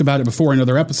we've joked about it before in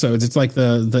other episodes. It's like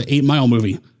the 8 Mile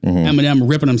movie. Eminem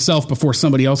ripping himself before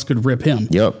somebody else could rip him.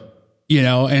 Yep.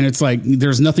 And it's like,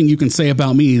 there's nothing you can say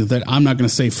about me that I'm not going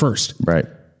to say first. Right.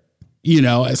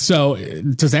 So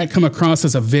does that come across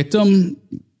as a victim,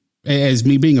 as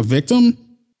me being a victim?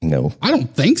 No. I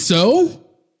don't think so.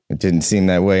 It didn't seem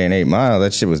that way in 8 Mile.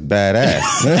 That shit was badass.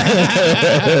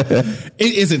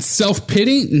 Is it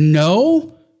self-pity?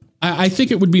 No. I think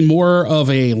it would be more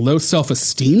of a low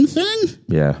self-esteem thing.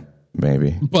 Yeah,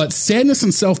 maybe. But sadness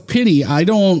and self-pity, I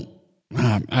don't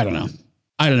know. I don't know.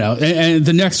 And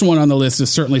the next one on the list is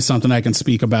certainly something I can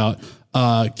speak about.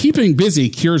 Keeping busy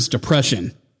cures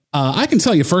depression. I can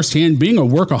tell you firsthand, being a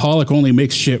workaholic only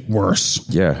makes shit worse.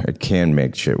 Yeah, it can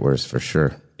make shit worse for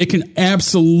sure. It can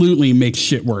absolutely make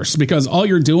shit worse, because all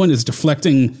you're doing is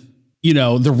deflecting,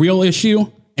 the real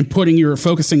issue and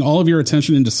focusing all of your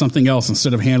attention into something else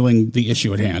instead of handling the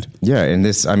issue at hand. Yeah. And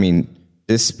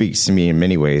this speaks to me in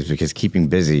many ways, because keeping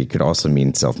busy could also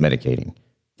mean self-medicating.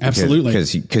 Absolutely.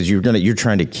 Because you're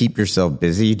trying to keep yourself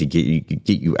busy to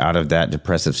get you out of that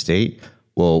depressive state.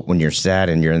 Well, when you're sad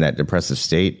and you're in that depressive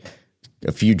state,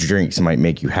 a few drinks might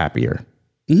make you happier.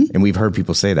 And we've heard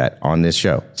people say that on this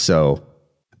show. So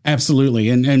absolutely.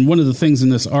 And one of the things in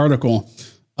this article,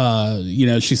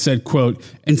 she said, quote,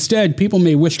 "Instead, people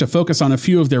may wish to focus on a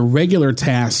few of their regular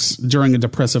tasks during a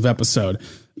depressive episode.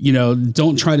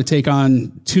 Don't try to take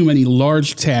on too many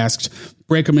large tasks.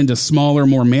 Break them into smaller,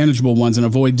 more manageable ones, and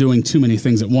avoid doing too many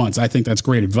things at once." I think that's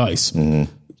great advice.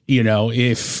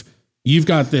 If you've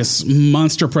got this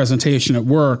monster presentation at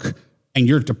work and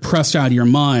you're depressed out of your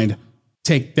mind,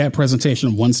 take that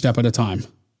presentation one step at a time.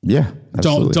 Yeah.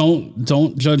 Absolutely.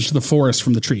 Don't judge the forest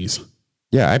from the trees.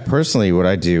 Yeah. I personally, what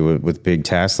I do with big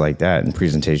tasks like that and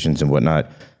presentations and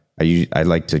whatnot, I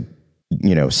like to,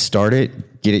 start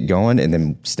it, get it going, and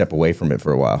then step away from it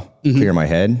for a while, clear my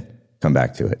head, come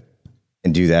back to it.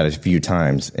 And do that a few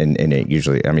times, and it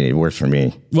usually, it works for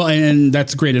me. Well, and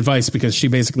that's great advice, because she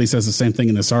basically says the same thing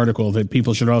in this article, that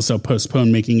people should also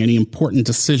postpone making any important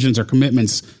decisions or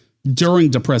commitments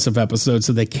during depressive episodes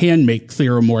so they can make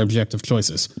clearer, more objective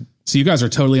choices. So you guys are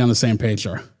totally on the same page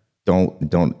there.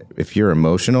 Don't, if you're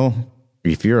emotional,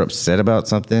 if you're upset about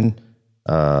something,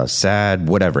 sad,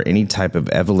 whatever, any type of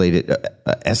escalated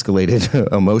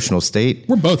emotional state.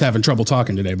 We're both having trouble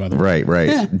talking today, by the way. Right.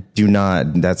 Yeah.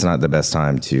 That's not the best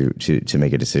time to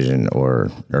make a decision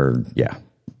or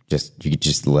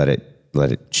just let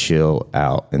it chill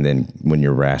out. And then when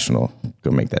you're rational,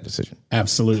 go make that decision.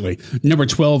 Absolutely. Number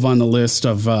 12 on the list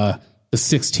of the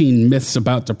 16 myths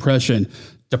about depression.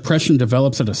 Depression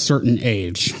develops at a certain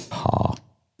age. Not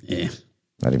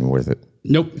even worth it.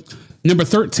 Nope. Number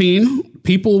 13,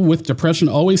 people with depression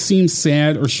always seem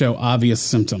sad or show obvious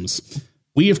symptoms.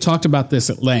 We have talked about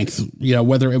this at length,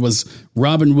 whether it was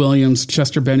Robin Williams,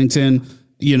 Chester Bennington,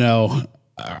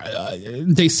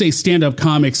 they say stand-up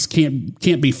comics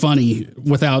can't be funny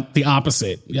without the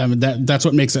opposite. That's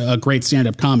what makes a great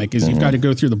stand-up comic, is you've got to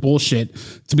go through the bullshit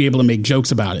to be able to make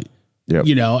jokes about it. Yep.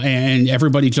 And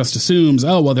everybody just assumes,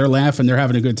 oh, well, they're laughing, they're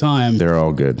having a good time. They're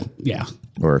all good. Yeah.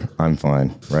 Or I'm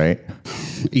fine, right?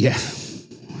 Yeah.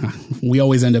 We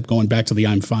always end up going back to the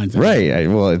I'm fine thing. Right.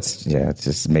 It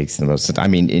just makes the most sense.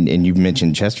 And you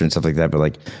mentioned Chester and stuff like that, but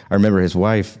I remember his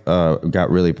wife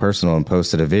got really personal and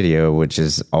posted a video, which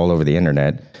is all over the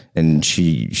internet. And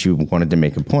she wanted to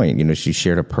make a point. She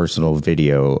shared a personal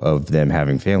video of them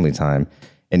having family time,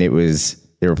 and they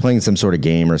were playing some sort of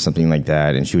game or something like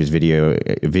that, and she was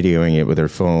videoing it with her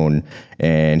phone,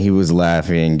 and he was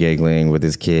laughing, giggling with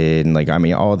his kid, and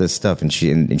all this stuff. And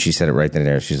she said it right then and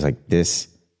there. She's like, "This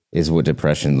is what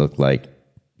depression looked like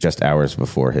just hours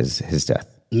before his death."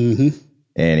 Mm-hmm.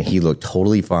 And he looked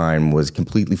totally fine, was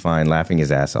completely fine, laughing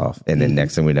his ass off. And then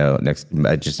next thing we know,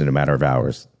 just in a matter of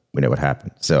hours, we know what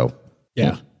happened. So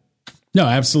yeah, no,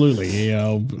 absolutely.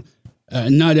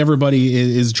 Not everybody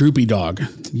is droopy dog,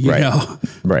 you know?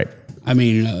 Right.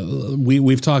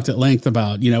 We've talked at length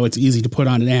about, it's easy to put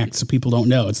on an act so people don't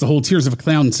know. It's the whole Tears of a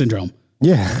Clown syndrome.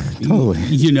 Yeah, totally.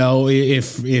 You know,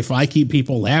 if I keep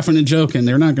people laughing and joking,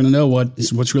 they're not going to know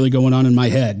what's really going on in my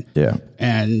head. Yeah.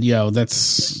 And, you know,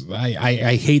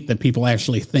 I hate that people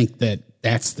actually think that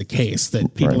that's the case,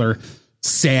 that people are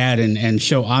sad and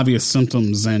show obvious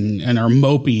symptoms and are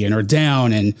mopey and are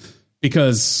down, and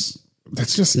because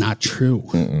that's just not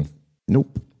true.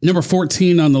 Nope. Number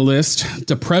 14 on the list,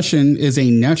 depression is a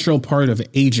natural part of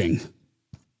aging.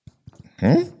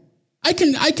 I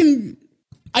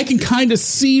can kind of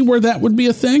see where that would be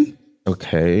a thing.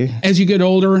 Okay. As you get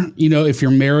older, you know, if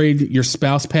you're married, your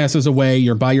spouse passes away,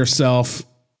 you're by yourself.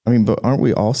 I mean, but aren't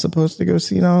we all supposed to go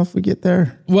senile if we get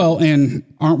there? Well, and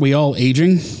aren't we all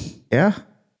aging? Yeah.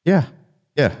 Oh,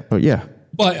 yeah.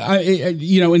 But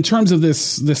you know, in terms of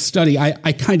this study,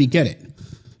 I kind of get it,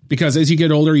 because as you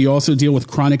get older, you also deal with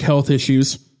chronic health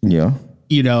issues. Yeah.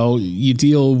 You know, you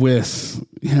deal with,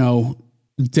 you know,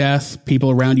 death, people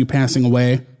around you passing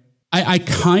away. I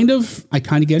kind of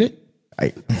get it.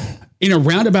 In a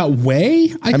roundabout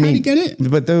way, I kind of get it.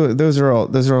 But those are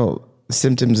all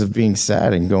symptoms of being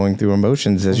sad and going through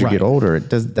emotions as you get older.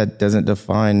 That doesn't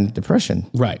define depression.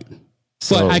 Right.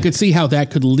 So, but I could see how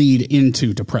that could lead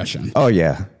into depression. Oh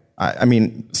yeah. I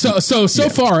mean, so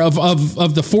far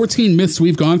of the 14 myths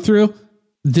we've gone through,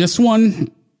 this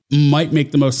one might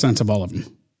make the most sense of all of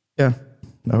them. Yeah,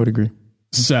 I would agree.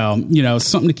 So, you know,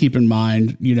 something to keep in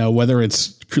mind, you know, whether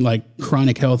it's like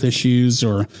chronic health issues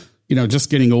or, you know, just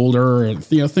getting older, or,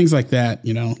 you know, things like that,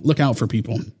 you know, look out for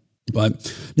people.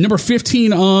 But number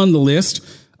 15 on the list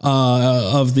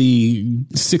of the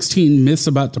 16 myths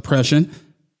about depression,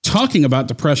 talking about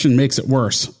depression makes it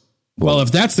worse. Well,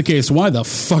 if that's the case, why the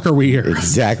fuck are we here?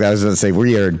 Exactly. I was going to say,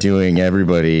 we are doing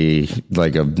everybody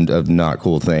like a not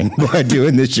cool thing by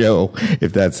doing this show,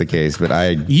 if that's the case.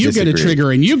 But you get a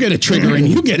trigger and you get a trigger and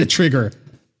you get a trigger.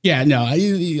 Yeah, no,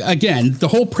 again, the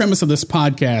whole premise of this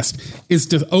podcast is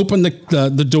to open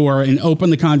the door and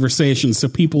open the conversation so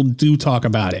people do talk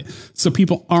about it. So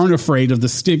people aren't afraid of the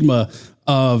stigma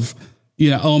of,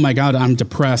 you know, oh my God, I'm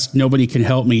depressed. Nobody can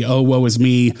help me. Oh, woe is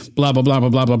me. Blah, blah, blah, blah,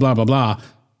 blah, blah, blah, blah, blah.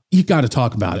 You got to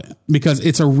talk about it because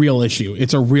it's a real issue.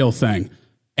 It's a real thing.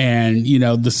 And, you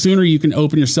know, the sooner you can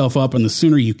open yourself up and the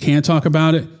sooner you can talk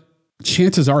about it,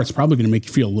 chances are it's probably going to make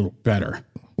you feel a little better.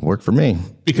 Work for me.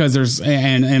 Because there's,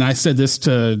 and I said this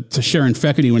to Sharon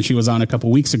Feckety when she was on a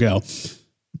couple weeks ago,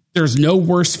 there's no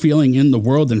worse feeling in the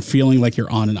world than feeling like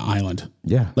you're on an island.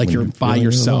 Yeah. Like you're by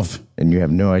yourself. And you have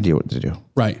no idea what to do.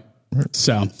 Right.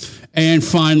 So, and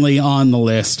finally on the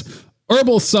list,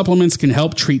 herbal supplements can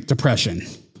help treat depression.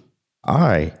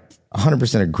 I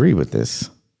 100% agree with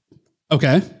this.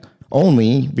 Okay.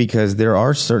 Only because there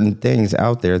are certain things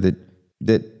out there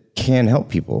that can help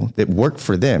people, that work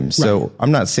for them. So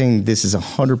I'm not saying this is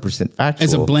 100% factual.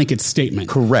 As a blanket statement.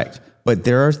 Correct. But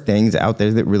there are things out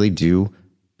there that really do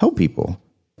help people.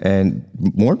 And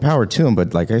more power to them.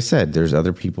 But like I said, there's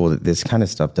other people that this kind of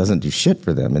stuff doesn't do shit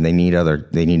for them. And they need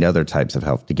other types of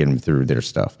help to get them through their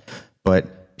stuff.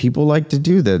 But people like to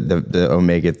do the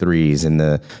omega-3s and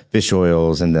the fish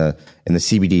oils and the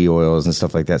CBD oils and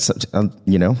stuff like that. So,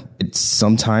 you know,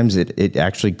 sometimes it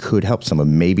actually could help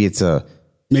someone. Maybe it's a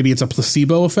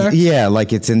placebo effect. Yeah,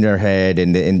 like it's in their head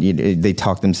and they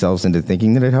talk themselves into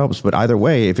thinking that it helps. But either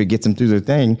way, if it gets them through their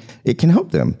thing, it can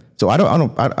help them. So I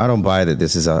don't buy that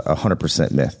this is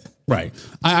 100% myth. Right.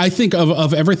 I think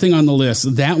of everything on the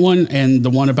list, that one and the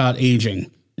one about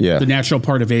aging. Yeah. The natural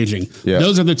part of aging. Yeah.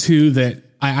 Those are the two that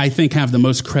I think have the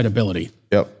most credibility.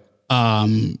 Yep.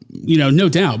 You know, no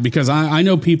doubt, because I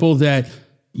know people that,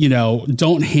 you know,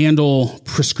 don't handle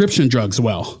prescription drugs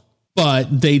well,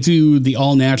 but they do the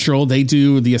all natural, they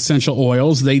do the essential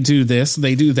oils, they do this,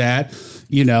 they do that,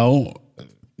 you know,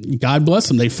 God bless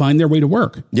them. They find their way to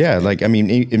work. Yeah. Like, I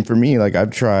mean, and for me, like I've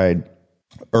tried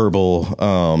herbal,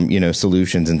 you know,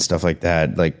 solutions and stuff like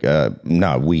that. Like,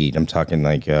 not weed. I'm talking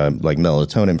like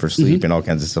melatonin for sleep and all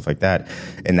kinds of stuff like that.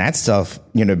 And that stuff,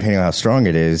 you know, depending on how strong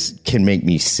it is, can make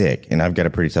me sick. And I've got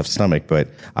a pretty tough stomach, but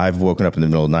I've woken up in the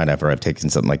middle of the night after I've taken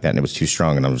something like that and it was too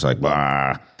strong. And I was like,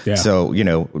 bah. Yeah. So, you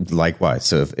know, likewise.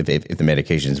 So if the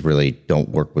medications really don't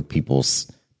work with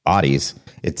people's bodies,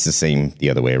 it's the same the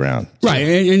other way around. Right.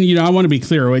 And you know, I want to be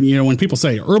clear when people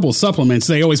say herbal supplements,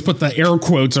 they always put the air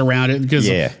quotes around it because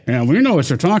you know, we know what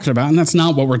you're talking about. And that's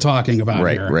not what we're talking about.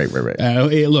 Right.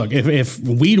 Look, if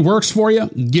weed works for you,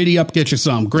 giddy up, get you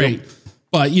some. Great. Yep.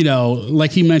 But, you know,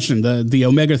 like he mentioned, the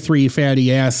omega-3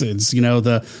 fatty acids, you know,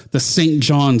 the St.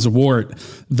 John's wort,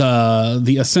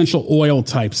 the essential oil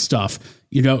type stuff,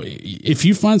 you know, if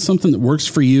you find something that works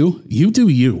for you, you do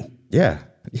you. Yeah.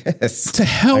 Yes. To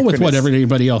hell with what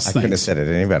everybody else thinks. I couldn't have said it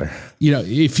any better. You know,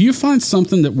 if you find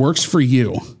something that works for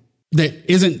you,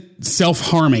 that isn't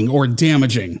self-harming or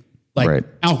damaging, like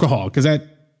alcohol, because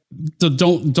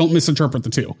don't misinterpret the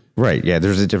two. Right. Yeah.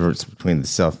 There's a difference between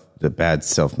the bad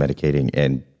self-medicating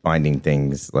and finding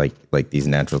things like these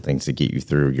natural things to get you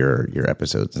through your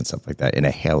episodes and stuff like that in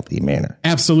a healthy manner.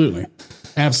 Absolutely.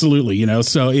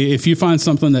 So if you find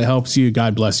something that helps you,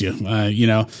 God bless you,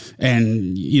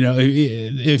 and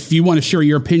if you want to share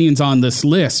your opinions on this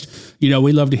list, we'd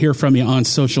love to hear from you on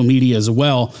social media as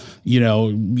well.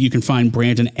 You can find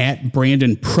Brandon at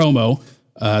Brandon Promo.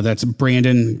 That's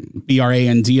Brandon,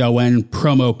 Brandon,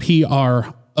 Promo,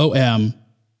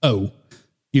 Promo.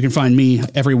 You can find me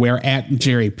everywhere at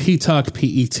Jerry Petuck,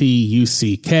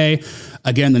 Petuck.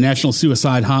 Again, the National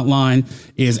Suicide Hotline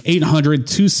is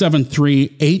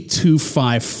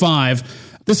 800-273-8255.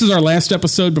 This is our last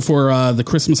episode before the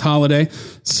Christmas holiday.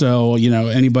 So,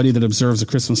 anybody that observes the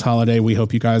Christmas holiday, we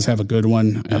hope you guys have a good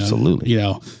one. Absolutely.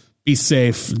 Be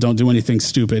safe. Don't do anything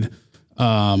stupid.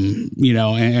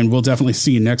 And we'll definitely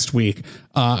see you next week.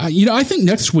 I think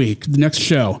next week, the next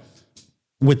show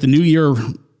with the new year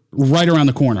right around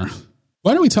the corner,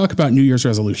 why don't we talk about New Year's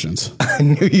resolutions? I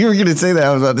knew you were going to say that.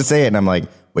 I was about to say it, and I'm like,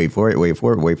 wait for it.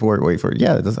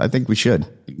 Yeah, I think we should.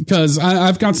 Because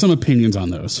I've got some opinions on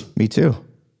those. Me too.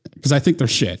 Because I think they're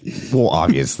shit. Well,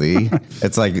 obviously.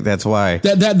 It's like, that's why.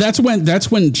 That's when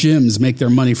gyms make their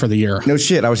money for the year. No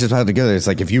shit. I was just about to go there. It's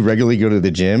like, if you regularly go to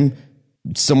the gym,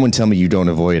 someone tell me you don't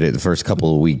avoid it the first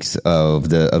couple of weeks of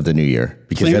the new year,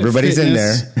 because Planet everybody's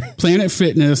Fitness, in there. Planet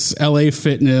Fitness, LA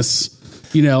Fitness,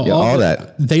 all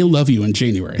that. They love you in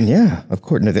January. Yeah, of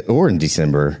course. Or in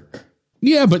December.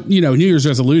 Yeah, but, New Year's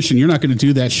resolution, you're not going to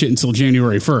do that shit until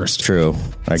January 1st. True,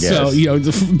 I guess. So,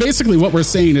 basically what we're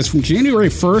saying is from January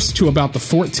 1st to about the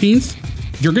 14th,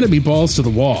 you're going to be balls to the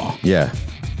wall. Yeah,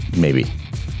 maybe.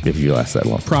 If you last that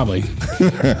long. Probably.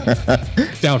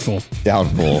 Doubtful.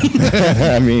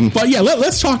 I mean. But yeah,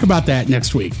 let's talk about that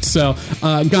next week. So,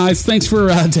 guys, thanks for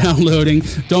downloading.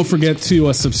 Don't forget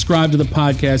to subscribe to the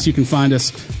podcast. You can find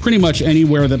us pretty much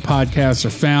anywhere that podcasts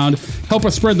are found. Help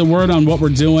us spread the word on what we're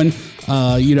doing.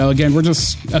 Again, we're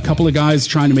just a couple of guys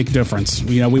trying to make a difference.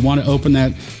 We want to open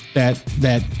that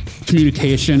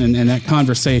communication and that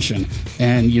conversation.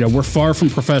 And, we're far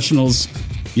from professionals.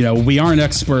 We aren't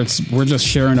experts. We're just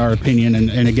sharing our opinion.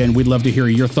 And again, we'd love to hear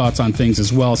your thoughts on things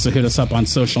as well. So hit us up on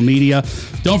social media.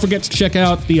 Don't forget to check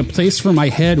out the A Place for My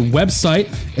Head website.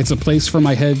 It's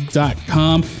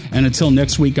aplaceformyhead.com. And until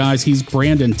next week, guys, he's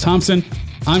Brandon Thompson.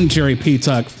 I'm Jerry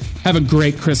Petuck. Have a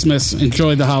great Christmas.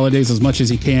 Enjoy the holidays as much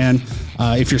as you can.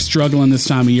 If you're struggling this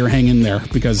time of year, hang in there,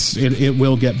 because it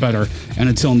will get better. And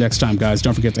until next time, guys,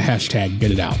 don't forget to hashtag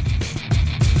get it out.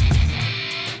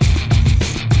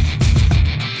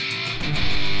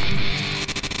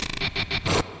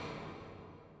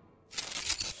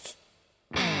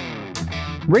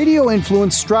 Radio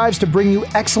Influence strives to bring you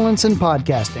excellence in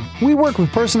podcasting. We work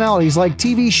with personalities like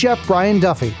TV chef Brian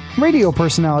Duffy, radio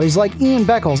personalities like Ian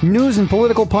Beckles, news and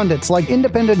political pundits like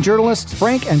independent journalists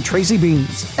Frank and Tracy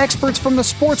Beans, experts from the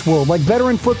sports world like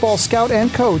veteran football scout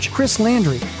and coach Chris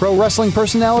Landry, pro wrestling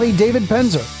personality David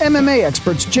Penzer, MMA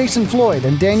experts Jason Floyd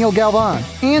and Daniel Galvan,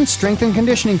 and strength and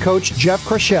conditioning coach Jeff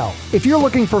Krashell. If you're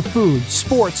looking for food,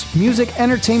 sports, music,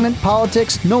 entertainment,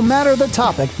 politics, no matter the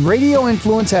topic, Radio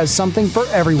Influence has something for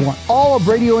everyone. All of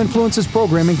Radio Influence's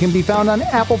programming can be found on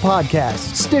Apple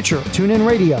Podcasts, Stitcher, TuneIn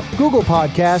Radio, Google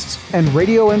Podcasts, and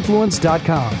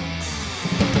RadioInfluence.com.